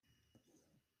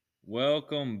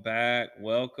Welcome back.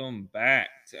 Welcome back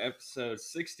to episode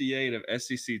 68 of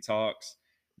SEC Talks.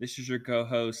 This is your co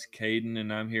host, Caden,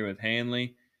 and I'm here with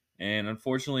Hanley. And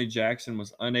unfortunately, Jackson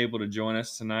was unable to join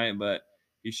us tonight, but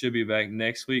he should be back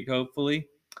next week, hopefully.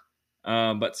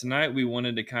 But tonight, we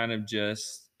wanted to kind of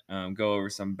just go over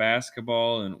some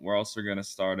basketball, and we're also going to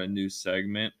start a new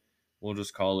segment. We'll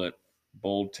just call it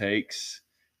Bold Takes.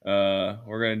 We're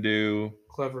going to do,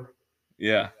 Clever.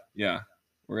 yeah.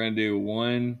 We're going to do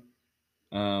one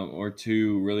or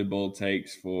two really bold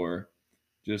takes for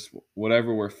just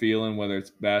whatever we're feeling, whether it's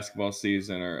basketball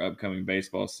season or upcoming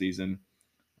baseball season,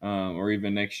 or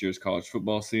even next year's college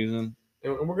football season.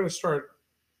 And we're gonna start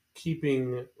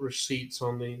keeping receipts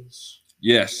on these.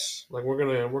 Yes. Like we're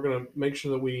gonna make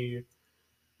sure that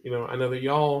I know that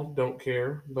y'all don't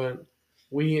care, but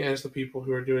we as the people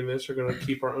who are doing this are gonna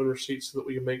keep our own receipts so that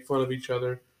we can make fun of each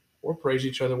other or praise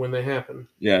each other when they happen.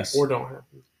 Yes. Or don't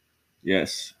happen.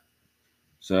 Yes.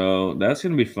 So that's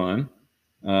going to be fun.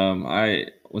 I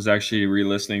was actually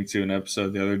re-listening to an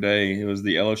episode the other day. It was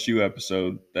the LSU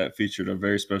episode that featured a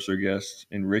very special guest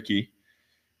in Ricky.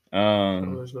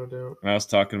 There's no doubt. I was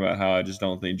talking about how I just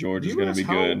don't think George is going to be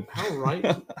good. How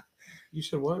right? You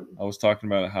said what? I was talking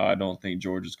about how I don't think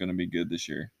George is going to be good this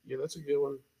year. Yeah, that's a good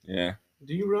one. Yeah.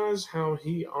 Do you realize how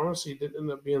he honestly didn't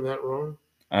end up being that wrong?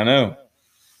 I know.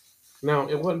 Now,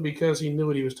 it wasn't because he knew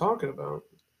what he was talking about.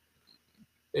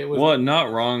 It was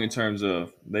not wrong in terms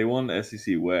of they won the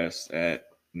SEC West at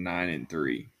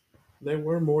 9-3. They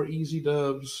were more easy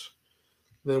dubs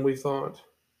than we thought.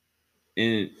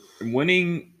 In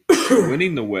winning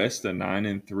the West at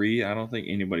 9-3, I don't think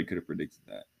anybody could have predicted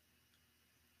that.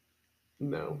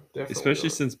 No, definitely. Especially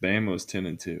not. since Bama was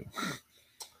 10-2.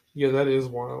 Yeah, that is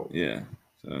wild. Yeah,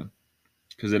 so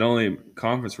because it only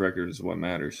conference record is what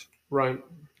matters, right?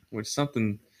 Which is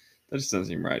something that just doesn't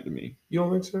seem right to me. You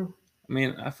don't think so? I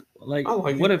mean, I like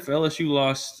what if LSU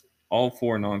lost all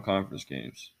 4 non-conference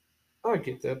games? I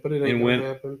get that, but it ain't gonna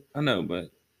happen. I know,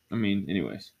 but I mean,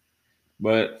 anyways.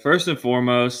 But first and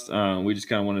foremost, we just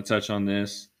kind of want to touch on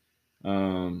this.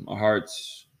 Our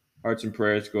hearts and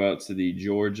prayers go out to the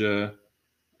Georgia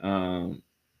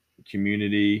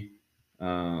community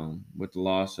with the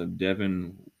loss of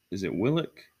Devin. Is it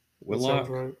Willock? Willock. That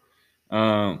sounds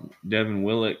right. Devin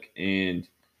Willock and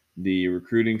the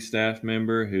recruiting staff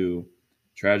member who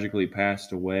tragically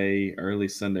passed away early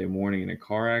Sunday morning in a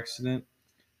car accident.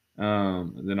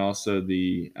 Then also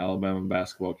the Alabama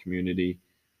basketball community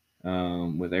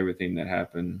with everything that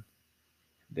happened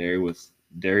there with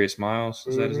Darius Miles.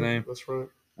 Is that his name? That's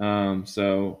right.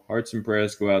 So hearts and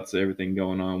prayers go out to everything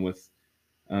going on with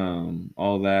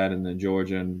all that in the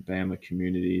Georgia and Bama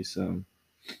community. So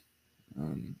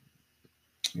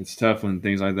it's tough when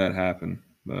things like that happen.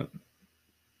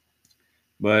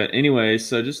 But anyway,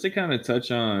 so just to kind of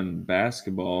touch on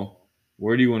basketball,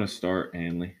 where do you want to start,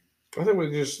 Hanley? I think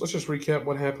let's just recap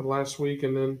what happened last week,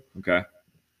 and then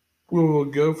we will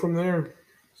go from there.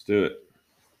 Let's do it.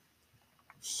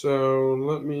 So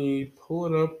let me pull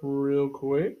it up real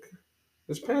quick.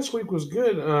 This past week was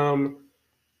good.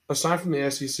 Aside from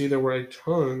the SEC, there were a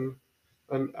ton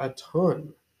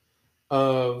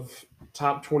of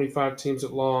top 25 teams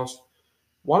that lost.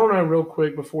 Why don't I real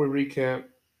quick before we recap?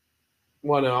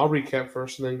 Well, no, I'll recap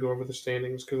first and then go over the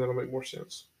standings because that'll make more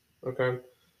sense. Okay.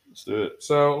 Let's do it.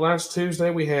 So last Tuesday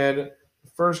we had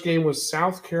the first game was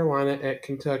South Carolina at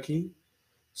Kentucky.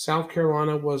 South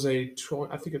Carolina was I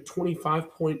think a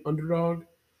 25-point underdog.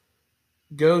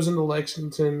 Goes into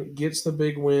Lexington, gets the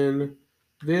big win.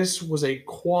 This was a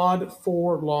quad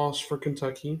 4 loss for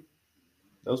Kentucky.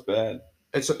 That was bad.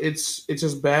 It's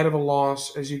as bad of a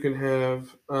loss as you can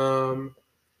have.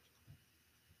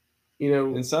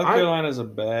 And South Carolina is a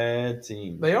bad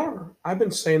team. They are. I've been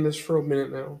saying this for a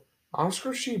minute now. Oscar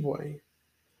Tshiebwe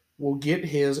will get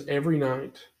his every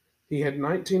night. He had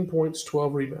 19 points,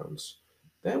 12 rebounds.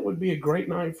 That would be a great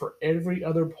night for every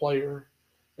other player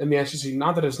in the SEC.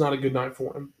 Not that it's not a good night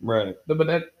for him. Right. But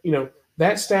that,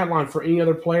 that stat line for any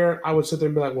other player, I would sit there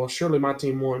and be like, well, surely my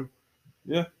team won.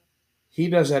 Yeah. He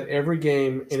does that every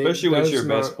game. And especially with your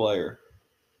best player.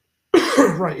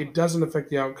 Right. It doesn't affect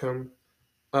the outcome.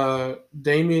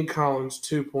 Damian Collins,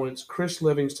 2 points. Chris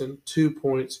Livingston, 2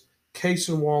 points.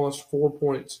 Cason Wallace, 4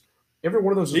 points. Every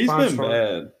one of those is five-star. He's been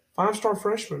bad. 5-star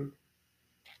freshman.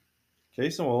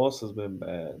 Cason Wallace has been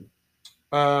bad.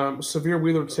 Severe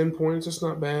Wheeler, 10 points. That's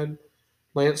not bad.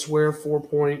 Lance Ware, 4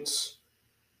 points.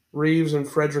 Reeves and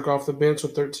Frederick off the bench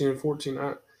with 13 and 14.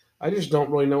 I just don't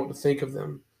really know what to think of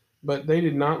them. But they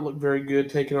did not look very good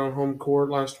taking on home court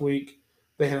last week.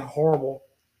 They had a horrible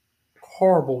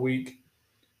week.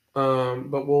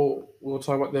 But we'll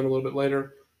talk about them a little bit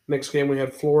later. Next game we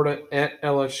had Florida at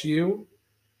LSU.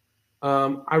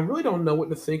 I really don't know what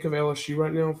to think of LSU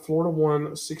right now. Florida won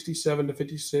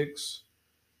 67-56.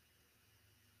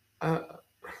 Uh,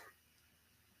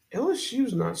 LSU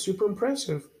is not super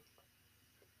impressive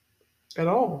at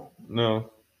all.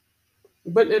 No.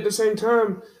 But at the same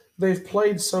time, they've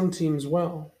played some teams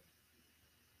well.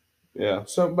 Yeah.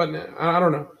 So, but I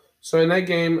don't know. So in that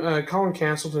game, Colin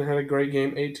Castleton had a great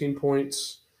game, 18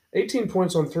 points. 18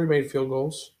 points on 3 made field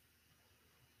goals.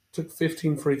 Took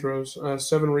 15 free throws,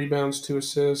 7 rebounds, 2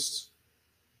 assists.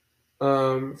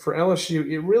 For LSU,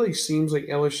 it really seems like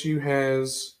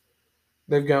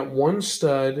they've got one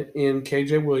stud in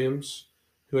KJ Williams,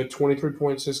 who had 23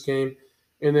 points this game.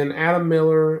 And then Adam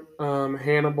Miller,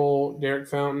 Hannibal, Derek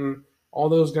Fountain, all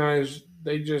those guys,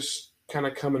 they just kind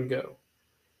of come and go.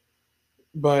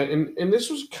 But and this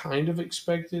was kind of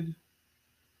expected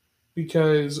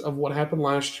because of what happened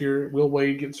last year. Will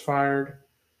Wade gets fired.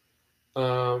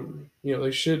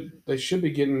 They should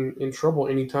be getting in trouble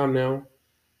anytime now,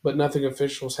 but nothing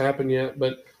official has happened yet.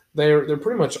 But they're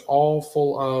pretty much all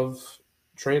full of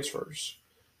transfers.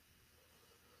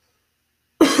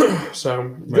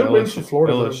 So good win for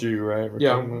Florida. LSU, right?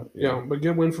 Yeah, but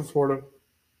good win for Florida.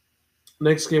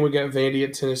 Next game we got Vandy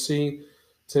at Tennessee.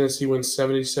 Tennessee wins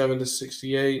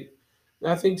 77-68.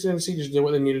 I think Tennessee just did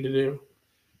what they needed to do.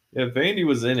 Yeah, Vandy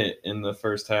was in it in the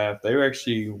first half. They were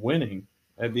actually winning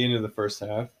at the end of the first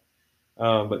half.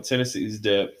 But Tennessee's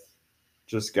depth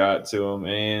just got to them.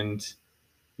 And,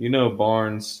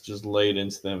 Barnes just laid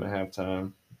into them at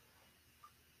halftime.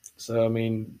 So,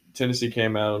 Tennessee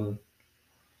came out and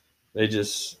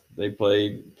they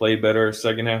played better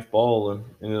second half ball and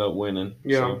ended up winning.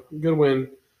 Yeah, good win.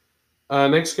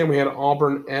 Next game we had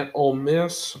Auburn at Ole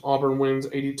Miss. Auburn wins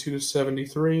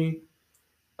 82-73.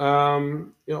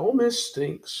 Ole Miss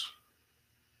stinks.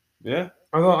 Yeah.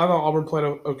 I thought Auburn played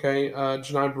okay.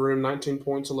 Janai Broom, 19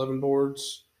 points, 11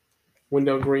 boards.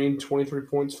 Wendell Green, 23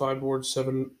 points, 5 boards,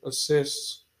 7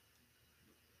 assists.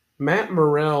 Matt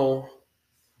Morrell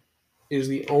is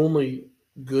the only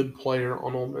good player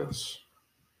on Ole Miss.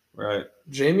 Right.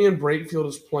 Jamian Brakefield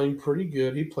is playing pretty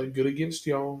good. He played good against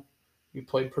y'all. He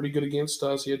played pretty good against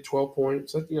us. He had 12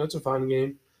 points. That's a fine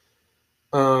game.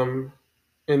 And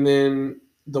then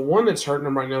the one that's hurting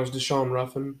him right now is Deshaun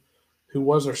Ruffin, who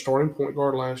was their starting point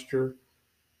guard last year.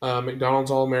 McDonald's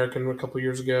All-American a couple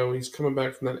years ago. He's coming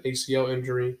back from that ACL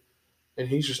injury, and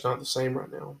he's just not the same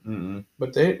right now. Mm-mm.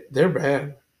 But they're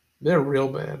bad. They're real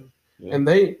bad. Yeah. And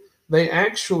they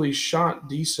actually shot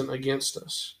decent against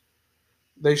us.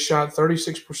 They shot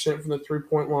 36% from the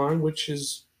three-point line,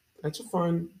 that's a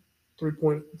fine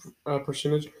three-point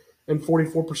percentage, and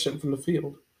 44% from the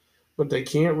field. But they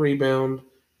can't rebound.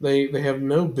 They have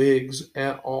no bigs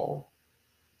at all.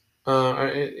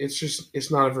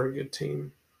 It's not a very good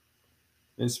team.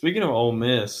 And speaking of Ole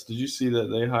Miss, did you see that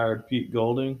they hired Pete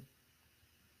Golding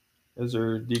as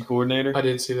their D coordinator? I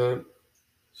did see that.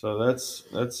 So that's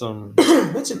some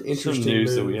that's an interesting some news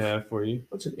move that we have for you.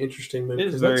 That's an interesting move.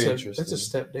 It is very interesting. That's a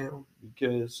step down.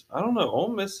 Because I don't know,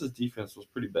 Ole Miss's defense was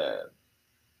pretty bad.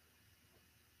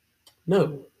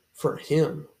 No, for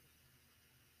him.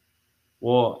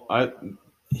 Well,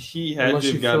 he had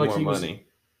to have got more money.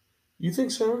 You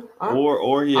think so?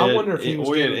 Or he I wonder if he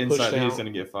had insight he's going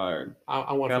to get fired.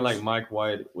 I wonder. Kind of like Mike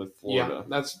White with Florida.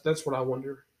 Yeah, that's what I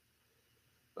wonder.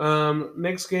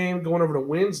 Next game going over to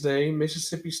Wednesday,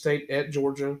 Mississippi State at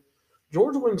Georgia.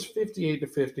 Georgia wins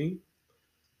 58-50.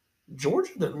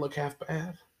 Georgia doesn't look half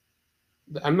bad.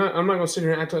 I'm not going to sit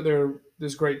here and act like they're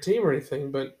this great team or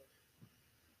anything, but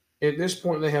at this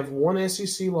point they have one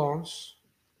SEC loss.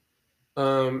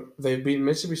 They've beaten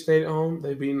Mississippi State at home.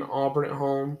 They've beaten Auburn at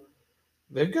home.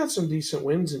 They've got some decent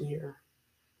wins in here.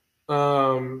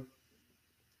 Terry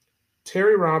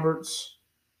Roberts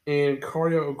and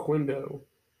Cario Oquindo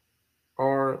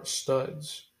are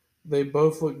studs. They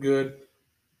both look good.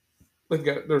 They've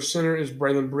got their center is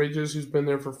Braylon Bridges, who's been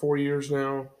there for 4 years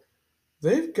now.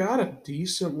 They've got a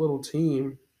decent little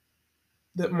team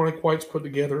that Mike White's put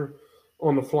together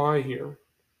on the fly here.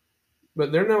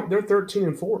 But they're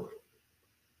 13-4.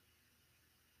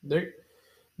 They're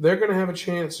going to have a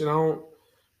chance, and I'll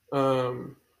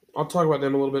talk about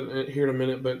them a little bit here in a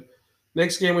minute. But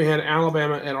next game we had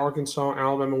Alabama at Arkansas.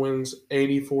 Alabama wins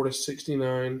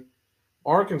 84-69.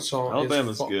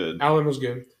 Alabama's good. Alabama's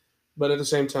good, but at the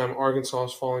same time, Arkansas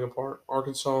is falling apart.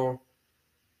 Arkansas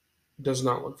does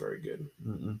not look very good.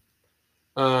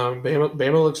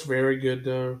 Bama looks very good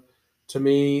though. To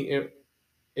me,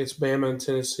 it's Bama and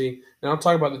Tennessee. And I'll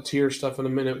talk about the tier stuff in a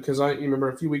minute because you remember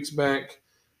a few weeks back,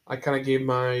 I kind of gave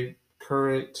my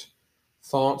current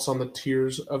thoughts on the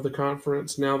tiers of the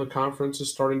conference. Now the conference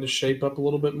is starting to shape up a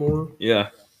little bit more. Yeah.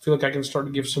 I feel like I can start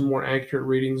to give some more accurate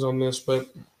readings on this, but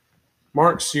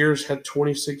Mark Sears had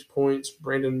 26 points,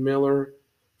 Brandon Miller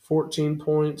 14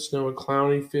 points, Noah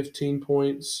Clowney 15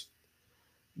 points.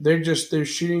 They're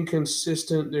shooting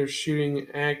consistent, they're shooting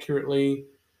accurately.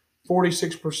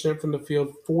 46% from the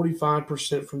field,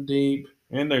 45% from deep.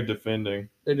 And they're defending.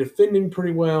 They're defending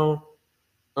pretty well.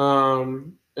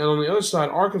 And on the other side,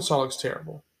 Arkansas looks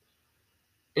terrible.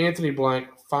 Anthony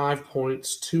Black, 5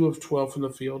 points, 2 of 12 from the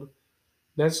field.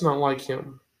 That's not like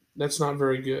him. That's not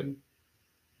very good.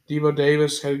 Debo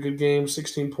Davis had a good game,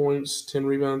 16 points, 10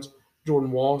 rebounds.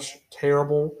 Jordan Walsh,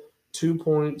 terrible, 2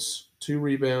 points, 2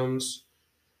 rebounds.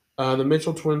 The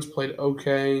Mitchell twins played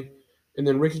okay. And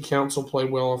then Ricky Council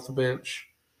played well off the bench.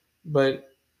 But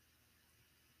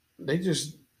they're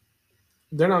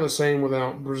not the same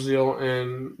without Brazil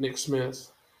and Nick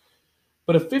Smith.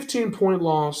 But a 15-point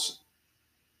loss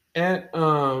at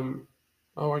I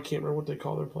can't remember what they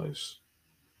call their place.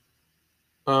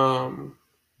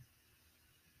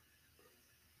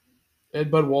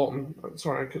 At Bud Walton.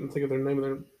 Sorry, I couldn't think of their name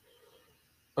of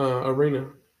their arena.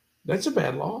 That's a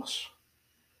bad loss.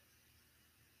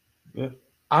 Yeah.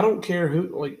 I don't care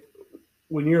who,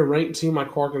 when you're a ranked team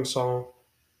like Arkansas,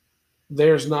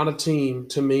 there's not a team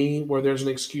to me where there's an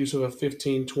excuse of a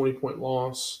 15, 20-point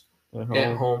loss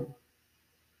at home.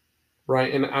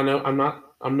 Right? And I know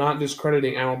I'm not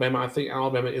discrediting Alabama. I think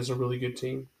Alabama is a really good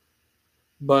team.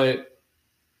 But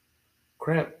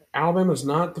crap, Alabama's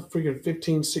not the freaking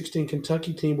 15-16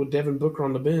 Kentucky team with Devin Booker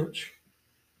on the bench.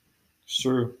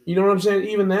 Sure. You know what I'm saying?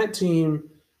 Even that team,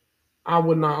 I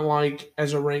would not like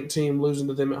as a ranked team losing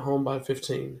to them at home by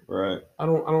 15. Right. I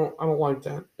don't like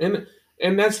that.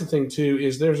 And that's the thing too,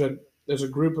 is there's a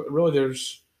group, really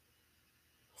there's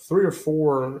 3 or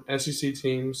 4 SEC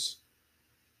teams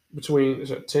between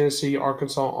Tennessee,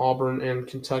 Arkansas, Auburn, and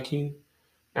Kentucky.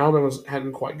 Alabama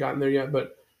hadn't quite gotten there yet,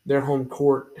 but their home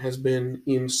court has been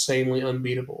insanely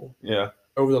unbeatable. Yeah.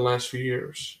 Over the last few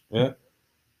years. Yeah.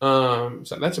 So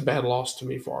that's a bad loss to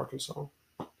me for Arkansas.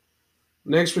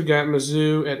 Next, we got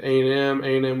Mizzou at A&M.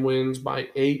 A&M wins by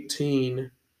 18.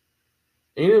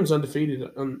 A&M's undefeated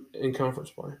in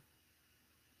conference play.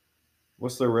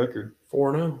 What's their record?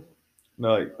 4-0.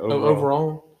 No, like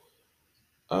overall.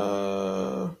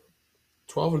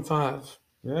 12-5.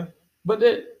 Yeah. But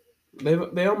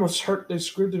they almost they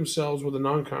screwed themselves with a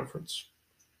non-conference.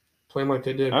 Playing like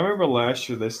they did. I remember last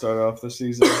year they started off the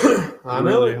season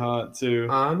really hot too.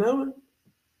 I know it.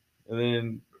 And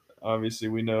then obviously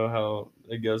we know how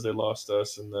it goes. They lost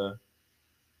us in the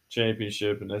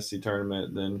championship and SC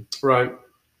tournament. Then right.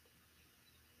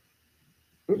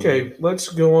 Okay, let's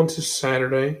go on to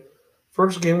Saturday.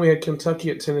 First game we had Kentucky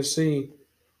at Tennessee.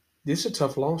 This is a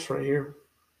tough loss right here.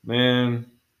 Man,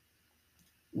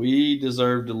 we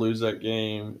deserved to lose that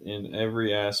game in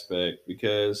every aspect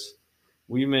because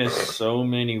we missed so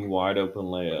many wide open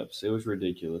layups. It was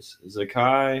ridiculous.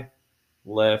 Zakai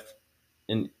left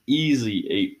an easy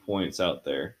 8 points out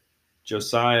there.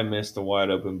 Josiah missed a wide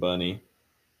open bunny.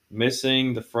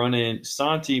 Missing the front end.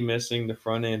 Santi missing the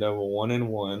front end of a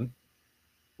 1-and-1,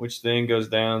 which then goes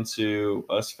down to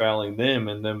us fouling them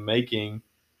and them making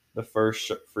the first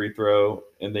free throw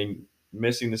and then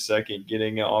missing the second,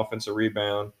 getting an offensive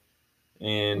rebound,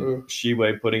 and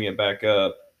Sheway putting it back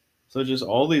up. So just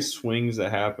all these swings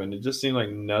that happened, it just seemed like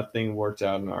nothing worked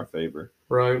out in our favor.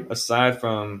 Right. Aside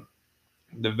from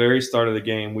the very start of the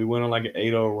game, we went on like an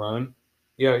 8-0 run.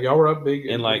 Yeah, y'all were up big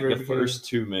in like the first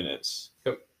 2 minutes.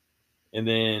 Yep. And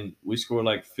then we scored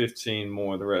like 15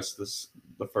 more the rest of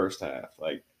the first half.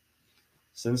 Like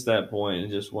since that point, it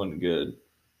just wasn't good.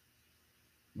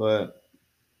 But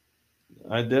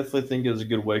I definitely think it was a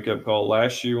good wake-up call.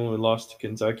 Last year when we lost to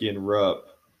Kentucky and Rupp,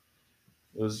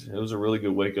 it was a really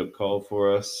good wake-up call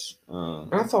for us.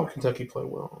 I thought Kentucky played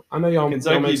well. I know y'all.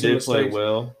 Kentucky did play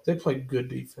well. They played good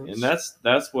defense, and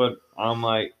that's what I'm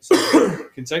like. So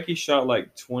Kentucky shot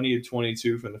like 20 of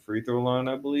 22 from the free throw line,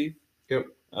 I believe. Yep.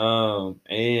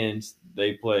 And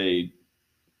they played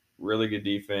really good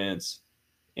defense,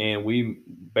 and we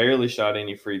barely shot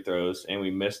any free throws, and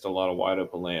we missed a lot of wide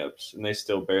open layups, and they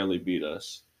still barely beat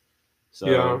us. So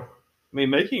yeah. I mean,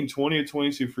 making 20 or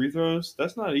 22 free throws,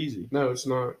 that's not easy. No, it's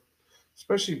not.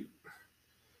 Especially,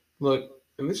 look,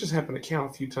 and this has happened to Cal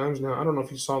a few times now. I don't know if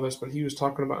you saw this, but he was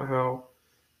talking about how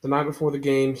the night before the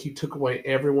game, he took away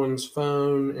everyone's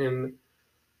phone and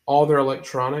all their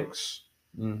electronics.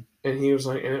 Mm. And he was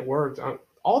like, and it worked.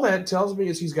 All that tells me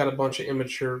is he's got a bunch of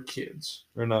immature kids.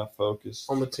 They're not focused.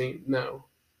 On the team. No.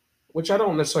 Which I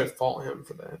don't necessarily fault him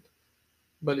for that.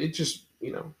 But it just,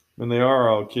 And they are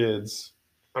all kids.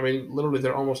 I mean, literally,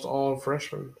 they're almost all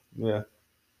freshmen. Yeah.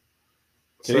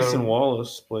 Cason So,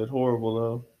 Wallace played horrible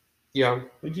though. yeah.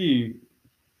 I think he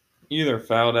either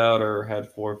fouled out or had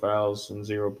 4 fouls and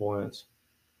 0 points.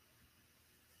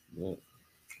 Yeah.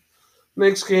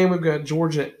 Next game, we've got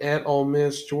Georgia at Ole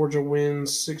Miss. Georgia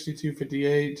wins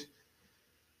 62-58.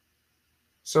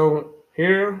 So,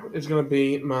 here is going to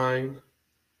be my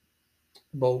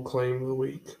bold claim of the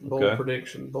week, bold Okay.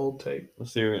 prediction, bold take.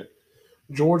 Let's hear it.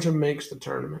 Georgia makes the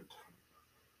tournament.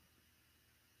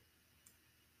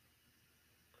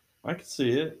 I can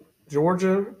see it.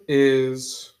 Georgia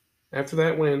is, after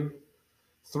that win,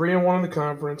 3-1 in the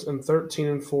conference and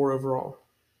 13-4 overall.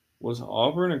 Was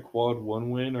Auburn a quad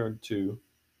 1 win or 2?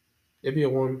 It'd be a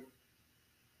 1.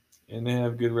 And they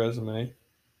have good resume.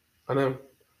 I know.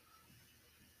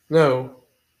 No,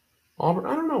 Auburn.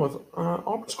 I don't know if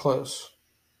Auburn's close.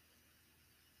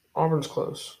 Auburn's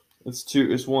close. It's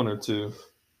 2. It's 1 or 2.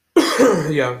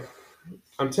 Yeah,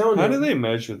 I'm telling How you. do they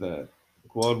measure that?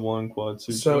 Quad 1, quad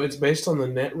 2. So it's based on the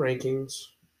net rankings.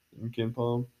 in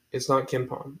KenPom. It's not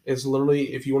KenPom. It's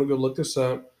literally, if you want to go look this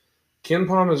up,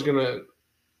 KenPom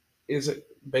is it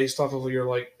based off of your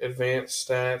like advanced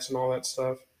stats and all that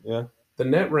stuff. Yeah. The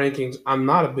net rankings, I'm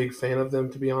not a big fan of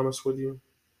them, to be honest with you.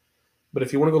 But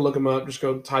if you want to go look them up, just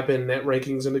go type in net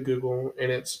rankings into Google,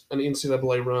 and it's an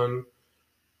NCAA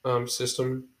run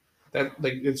system. That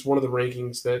it's one of the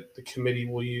rankings that the committee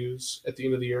will use at the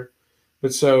end of the year.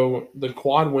 But so the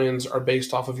quad wins are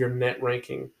based off of your net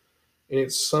ranking, and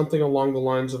it's something along the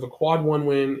lines of a quad 1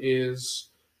 win is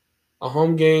a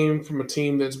home game from a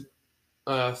team that's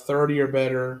 30 or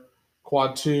better.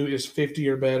 Quad 2 is 50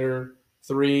 or better.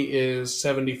 3 is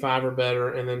 75 or better,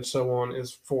 and then so on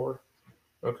is 4.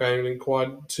 Okay, and then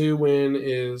quad 2 win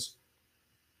is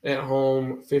at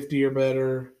home 50 or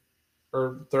better,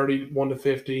 or 31 to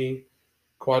 50.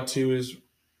 Quad 2 is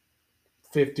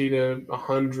 50 to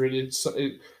 100.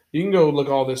 You can go look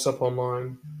all this up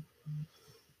online.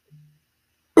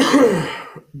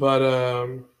 but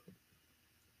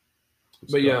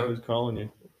yeah, Who's calling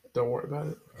you? don't worry about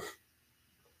it.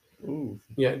 Ooh.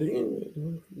 Yeah,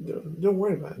 don't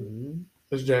worry about it. Mm-hmm.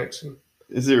 It's Jackson.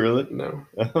 Is it really? No.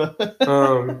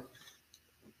 um,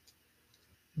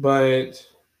 But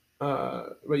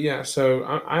yeah. So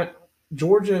I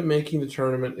Georgia making the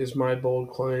tournament is my bold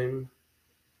claim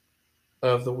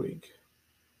of the week.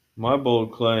 my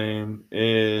bold claim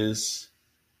is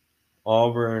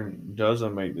Auburn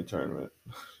doesn't make the tournament.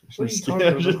 What are you talking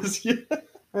about? Just kidding.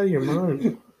 Out of your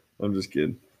mind. I'm just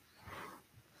kidding.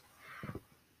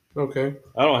 Okay,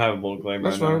 I don't have a bold claim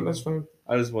that's right fine. now. That's fine.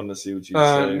 I just wanted to see what you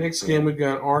say. Next game we've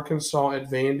got Arkansas at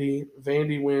Vandy.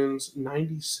 Vandy wins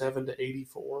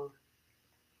 97-84.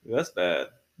 That's bad.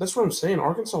 That's what I'm saying.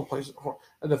 Arkansas plays hard.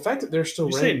 The fact that they're still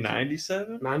You say ranked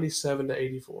 97?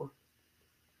 97-84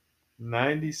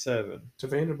 97. to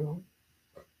Vanderbilt.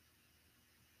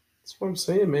 That's what I'm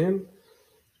saying, man.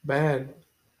 Bad.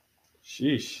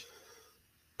 Sheesh.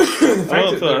 The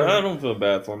fact that they're I don't feel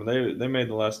bad for them. They made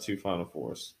the last 2 Final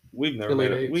Fours. We've never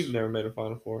Elite made Eights. we've never made a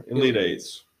Final Four. Elite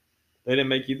Eights. They didn't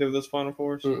make either of those Final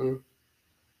Fours. Mm-mm.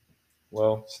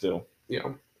 Well, still,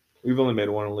 Yeah, we've only made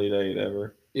one Elite Eight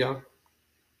ever. yeah.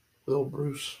 Little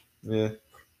Bruce. Yeah.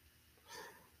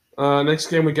 Next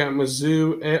game we got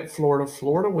Mizzou at Florida.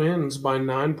 Florida wins by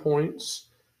 9 points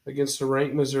against a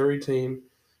ranked Missouri team.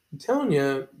 I'm telling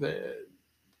you that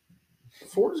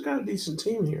Florida's got a decent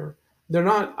team here. They're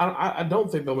not. I don't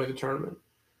think they'll make the tournament,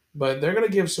 but they're going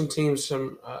to give some teams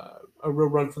a real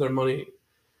run for their money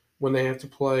when they have to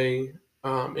play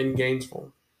in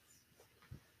Gainesville.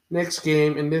 Next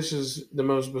game, and this is the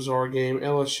most bizarre game: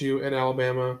 LSU at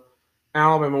Alabama.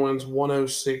 Alabama wins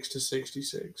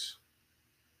 106-66.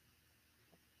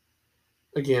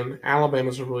 Again,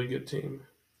 Alabama's a really good team.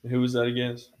 Who was that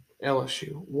against?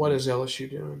 LSU. What is LSU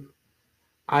doing?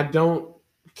 I don't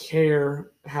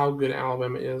care how good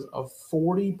Alabama is. A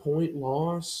 40-point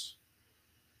loss?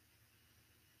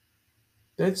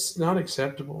 That's not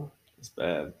acceptable. It's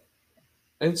bad.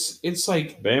 It's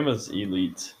like Bama's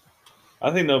elite.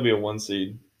 I think they'll be a 1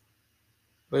 seed.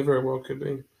 they very well could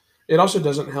be. It also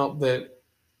doesn't help that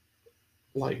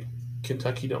like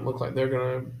Kentucky don't look like they're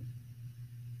gonna,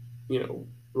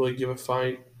 really give a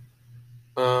fight.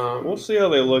 We'll see how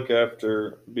they look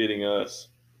after beating us.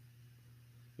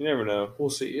 You never know. We'll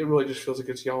see. It really just feels like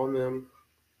it's y'all and them.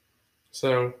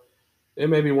 So it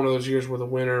may be one of those years where the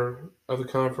winner of the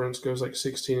conference goes like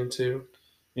 16-2.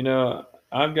 You know,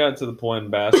 I've got to the point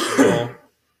in basketball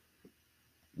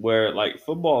where like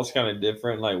football is kind of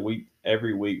different. Like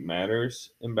every week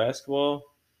matters in basketball.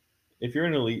 If you're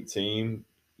an elite team,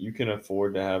 you can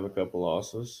afford to have a couple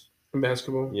losses. In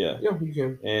basketball. Yeah. Yeah, you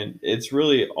can. And it's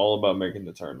really all about making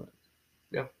the tournament.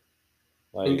 Yeah.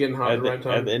 Like And getting hot at the right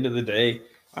time. At the end of the day,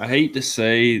 I hate to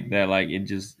say that like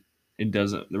it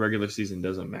doesn't the regular season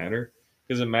doesn't matter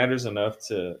because it matters enough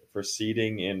for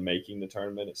seeding and making the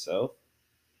tournament itself.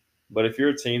 But if you're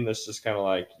a team that's just kind of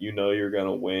like you're going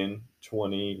to win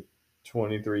 20,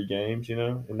 23 games,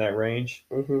 in that range,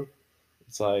 Mm-hmm.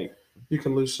 it's like you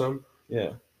can lose some.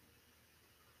 Yeah.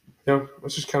 Yeah,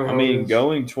 that's just kind of I how mean, it is.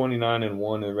 going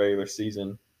 29-1 in the regular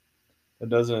season,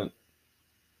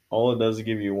 all it does is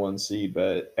give you one seed.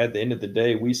 But at the end of the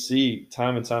day, we see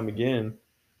time and time again,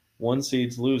 one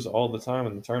seeds lose all the time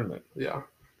in the tournament. Yeah.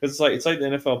 Because it's like the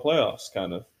NFL playoffs,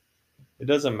 kind of. It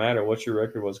doesn't matter what your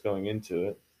record was going into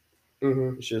it.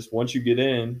 Mm-hmm. It's just once you get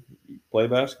in, you play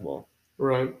basketball.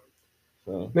 Right.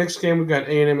 So next game we got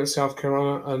A&M at South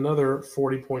Carolina, another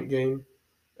 40-point game.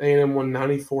 A&M won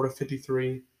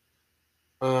 94-53.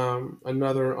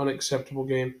 Another unacceptable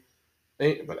game.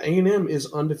 But A&M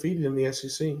is undefeated in the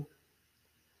SEC.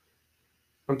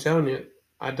 I'm telling you,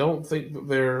 I don't think that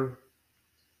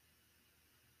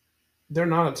they're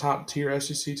not a top tier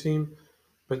SEC team,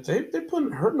 but they're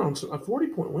hurting on a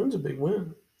 40-point win's a big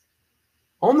win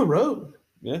on the road.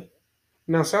 Yeah.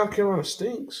 Now South Carolina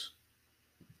stinks,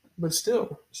 but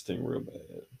still, sting real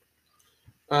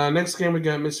bad. Next game we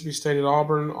got Mississippi State at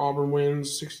Auburn. Auburn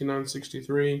wins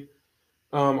 69-63.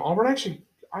 Auburn actually,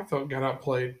 I thought, got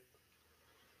outplayed.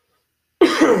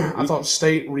 I thought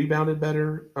State rebounded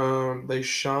better. They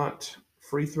shot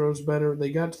free throws better.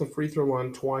 They got to the free throw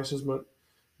line twice as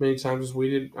many times as we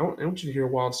did. I want you to hear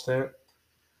a wild stat.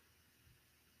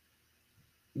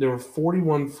 There were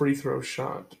 41 free throws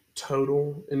shot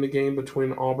total in the game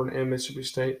between Auburn and Mississippi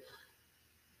State.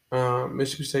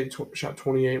 Mississippi State shot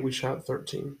 28. We shot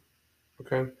 13.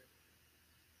 Okay.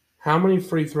 How many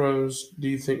free throws do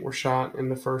you think were shot in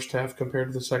the first half compared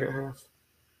to the second half?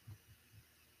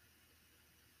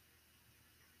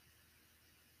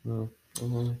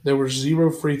 Mm-hmm. There were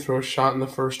 0 free throws shot in the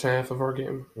first half of our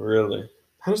game. Really?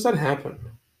 How does that happen?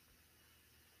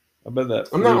 I bet that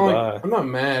I'm not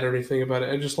mad or anything about it.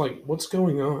 I'm just like, what's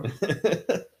going on?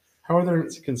 How are there?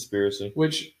 It's a conspiracy.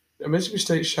 Which Mississippi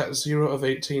State shot 0 of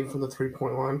 18 from the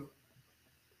 3-point line.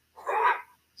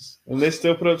 And they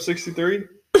still put up 63?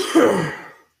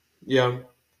 Yeah.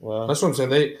 Wow. That's what I'm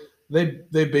saying.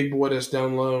 They big boyed us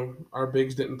down low. Our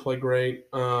bigs didn't play great.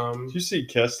 Did you see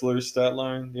Kessler's stat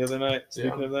line the other night?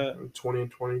 Speaking of that, 20 and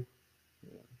 20.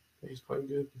 Yeah. He's playing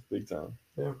good. Big time.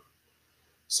 Yeah.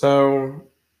 So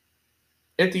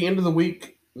at the end of the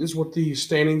week is what the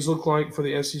standings look like for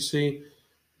the SEC.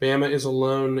 Bama is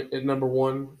alone at number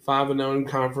 1, 5-0 in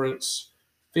conference,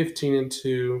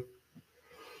 15-2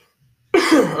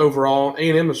 overall.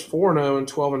 A&M is 4-0 and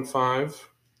 12-5.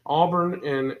 Auburn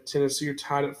and Tennessee are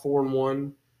tied at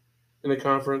 4-1 in the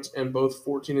conference and both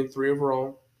 14-3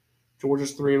 overall.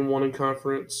 Georgia's 3-1 in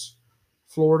conference.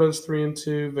 Florida's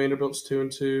 3-2. Vanderbilt's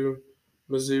 2-2.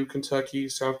 Mizzou, Kentucky,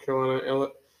 South Carolina,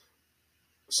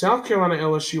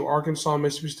 LSU, Arkansas,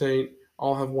 Mississippi State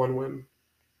all have 1 win.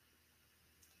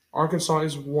 Arkansas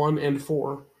is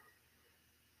 1-4.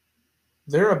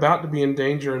 They're about to be in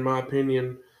danger, in my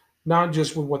opinion, not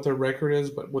just with what their record is,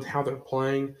 but with how they're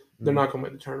playing. They're not going to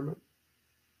make the tournament.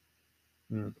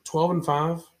 12-5.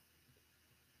 I'm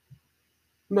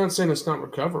not saying it's not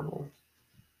recoverable,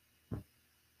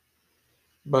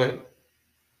 but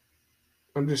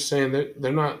I'm just saying that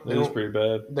they're not. It is pretty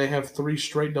bad. They have 3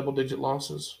 straight double-digit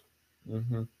losses.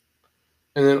 Mm-hmm.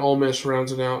 And then Ole Miss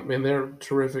rounds it out. Man, they're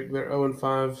terrific. They're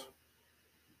 0-5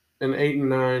 and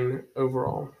 8-9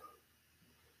 overall.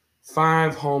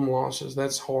 5 home losses.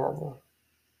 That's horrible.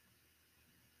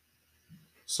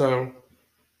 So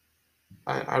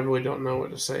I really don't know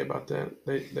what to say about that.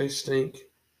 They stink.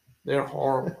 They're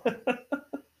horrible.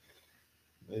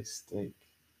 They stink.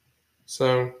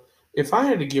 So if I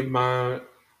had to give my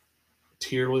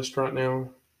tier list right now,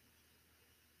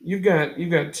 you've got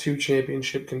 2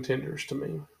 championship contenders to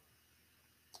me.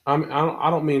 I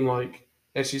don't mean like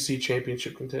SEC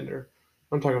championship contender.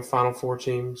 I'm talking Final Four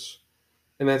teams,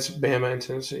 and that's Bama and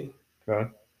Tennessee.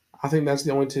 Okay. I think that's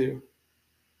the only 2.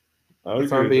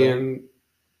 If I'm being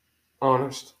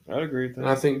honest. I'd agree with that. And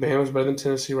I think Bama's better than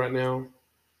Tennessee right now.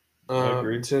 I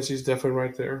agree. Tennessee's definitely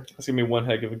right there. It's gonna be one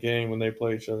heck of a game when they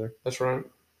play each other. That's right.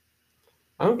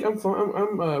 I'm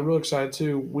real excited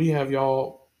too. We have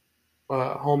y'all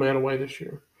home and away this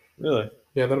year. Really?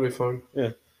 Yeah, that'll be fun.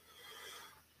 Yeah.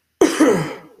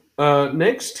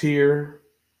 Next tier,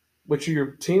 which are your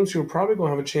teams who are probably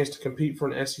going to have a chance to compete for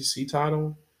an SEC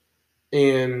title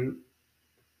and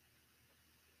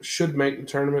should make the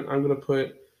tournament. I'm going to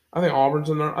put. I think Auburn's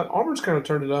in there. Auburn's kind of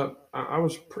turned it up. I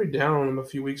was pretty down on them a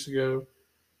few weeks ago,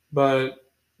 but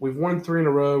we've won 3 in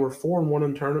a row. We're 4-1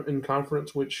 in tournament in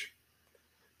conference, which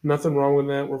nothing wrong with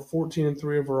that. We're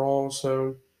 14-3 overall,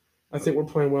 so I think we're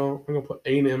playing well. I'm gonna put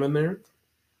A&M in there,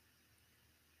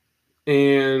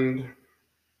 and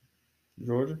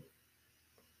Georgia?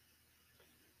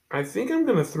 I think I'm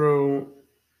gonna throw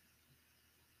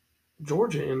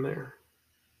Georgia in there.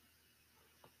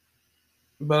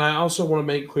 But I also want to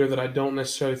make clear that I don't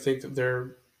necessarily think that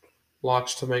they're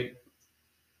locks to make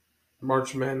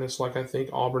March Madness like I think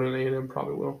Auburn and A&M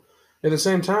probably will. At the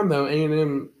same time, though,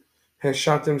 A&M has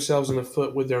shot themselves in the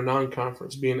foot with their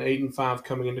non-conference, being 8-5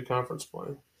 coming into conference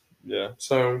play. Yeah.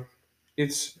 So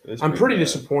I'm pretty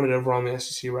disappointed over on the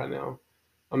SEC right now.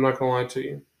 I'm not gonna lie to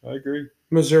you. I agree.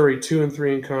 Missouri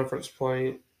 2-3 in conference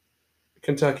play,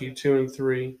 Kentucky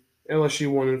 2-3,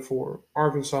 LSU 1-4,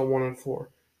 Arkansas 1-4,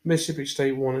 Mississippi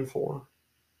State 1-4.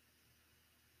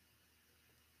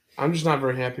 I'm just not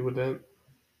very happy with that.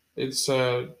 It's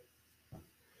the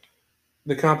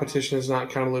competition has not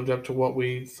kind of lived up to what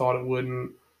we thought it would,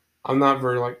 and I'm not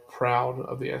very proud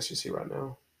of the SEC right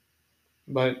now.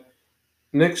 But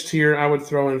next tier, I would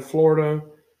throw in Florida,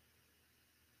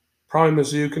 probably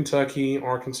Mizzou, Kentucky,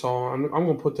 Arkansas. I'm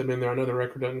going to put them in there. I know the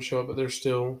record doesn't show it, but they're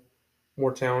still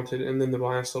more talented. And then the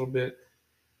last little bit,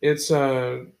 it's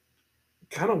kind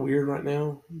of weird right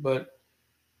now, but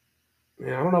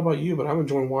yeah, I don't know about you, but I'm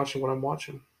enjoying watching what I'm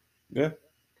watching. Yeah.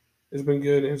 It's been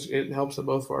good. It helps that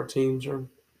both of our teams are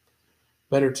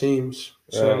better teams.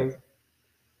 So,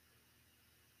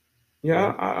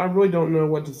 yeah, I really don't know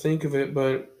what to think of it,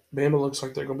 but Bama looks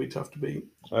like they're going to be tough to beat.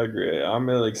 I agree. I'm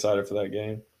really excited for that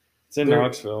game. It's in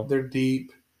Knoxville. They're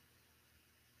deep.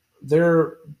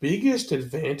 Their biggest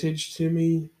advantage to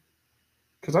me,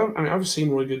 because I've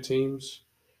seen really good teams.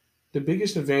 The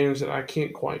biggest advantage that I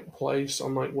can't quite place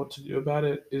on what to do about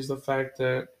it is the fact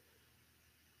that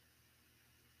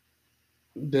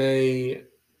they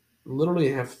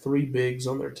literally have 3 bigs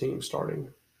on their team starting.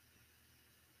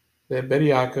 They have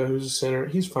Bediako, who's a center.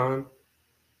 He's fine.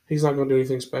 He's not going to do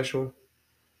anything special.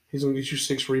 He's going to get you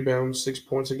 6 rebounds, 6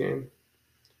 points a game.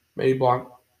 Maybe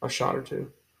block a shot or 2.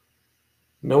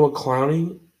 Noah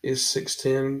Clowney is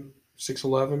 6'10",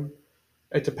 6'11".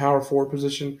 At the power forward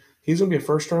position. He's going to be a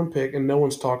first-round pick, and no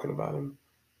one's talking about him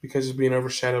because he's being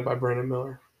overshadowed by Brandon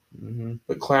Miller. Mm-hmm.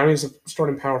 But Clowney's a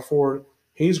starting power forward.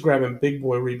 He's grabbing big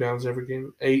boy rebounds every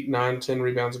game, 8, 9, 10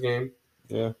 rebounds a game.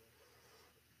 Yeah.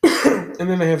 And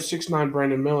then they have 6'9"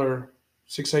 Brandon Miller,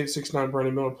 6'8", 6'9"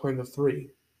 Brandon Miller playing the 3.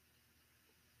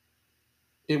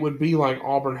 It would be like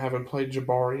Auburn having played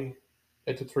Jabari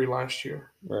at the 3 last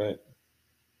year. Right.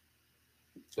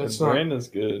 Brandon's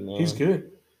good, man. He's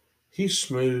good. He's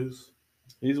smooth.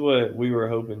 He's what we were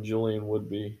hoping Julian would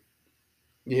be.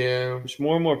 Yeah. Which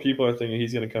more and more people are thinking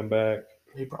he's going to come back.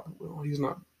 He probably will.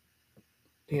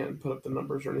 He hadn't put up the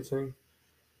numbers or anything.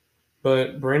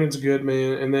 But Brandon's good,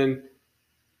 man. And then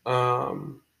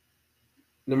Nimari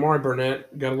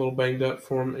Burnett got a little banged up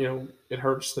for him. You know, it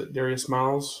hurts that Darius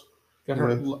Miles got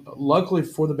hurt. Luckily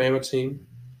for the Bama team,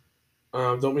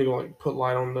 don't mean to put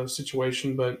light on the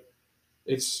situation, but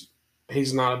he's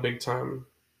not a big time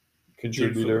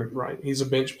contributor. Right. He's a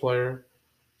bench player.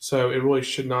 So it really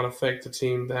should not affect the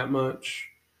team that much,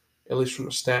 at least from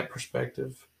a stat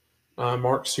perspective.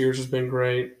 Mark Sears has been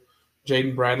great.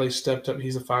 Jaden Bradley stepped up.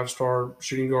 He's a 5-star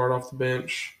shooting guard off the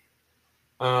bench.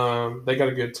 They got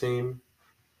a good team.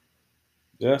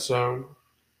 Yeah. So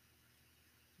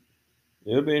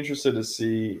it'll be interesting to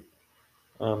see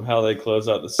how they close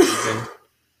out the season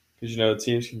because the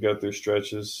teams can go through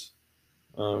stretches,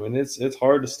 and it's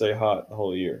hard to stay hot the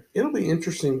whole year. It'll be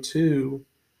interesting too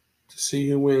to see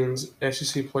who wins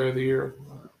SEC Player of the Year,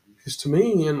 because to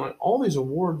me, in all these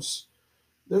awards,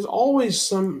 there's always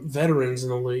some veterans in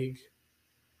the league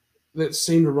that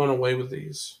seem to run away with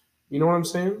these. You know what I'm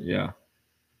saying? Yeah.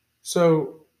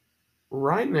 So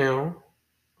right now,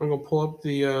 I'm gonna pull up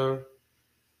the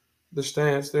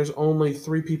stats. There's only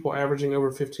 3 people averaging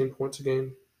over 15 points a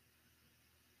game.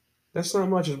 That's not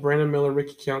much. It's Brandon Miller,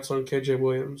 Ricky Council, and KJ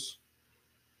Williams.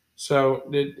 So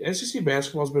the SEC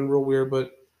basketball has been real weird,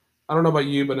 but I don't know about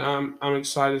you, but I'm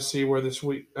excited to see where this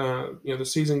week, the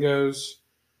season goes.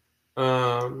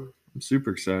 I'm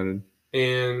super excited,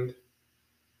 and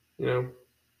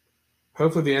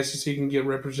hopefully the SEC can get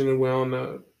represented well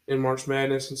in March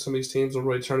Madness, and some of these teams will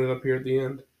really turn it up here at the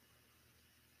end.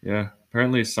 Yeah,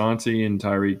 apparently Santi and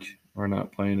Tyreek are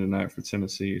not playing tonight for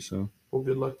Tennessee, so well,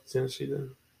 good luck to Tennessee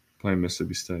then. Playing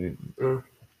Mississippi State.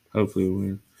 Hopefully we'll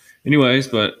win. Anyways,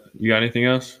 but you got anything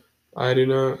else? I do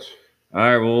not. All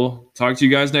right, well, talk to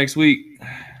you guys next week.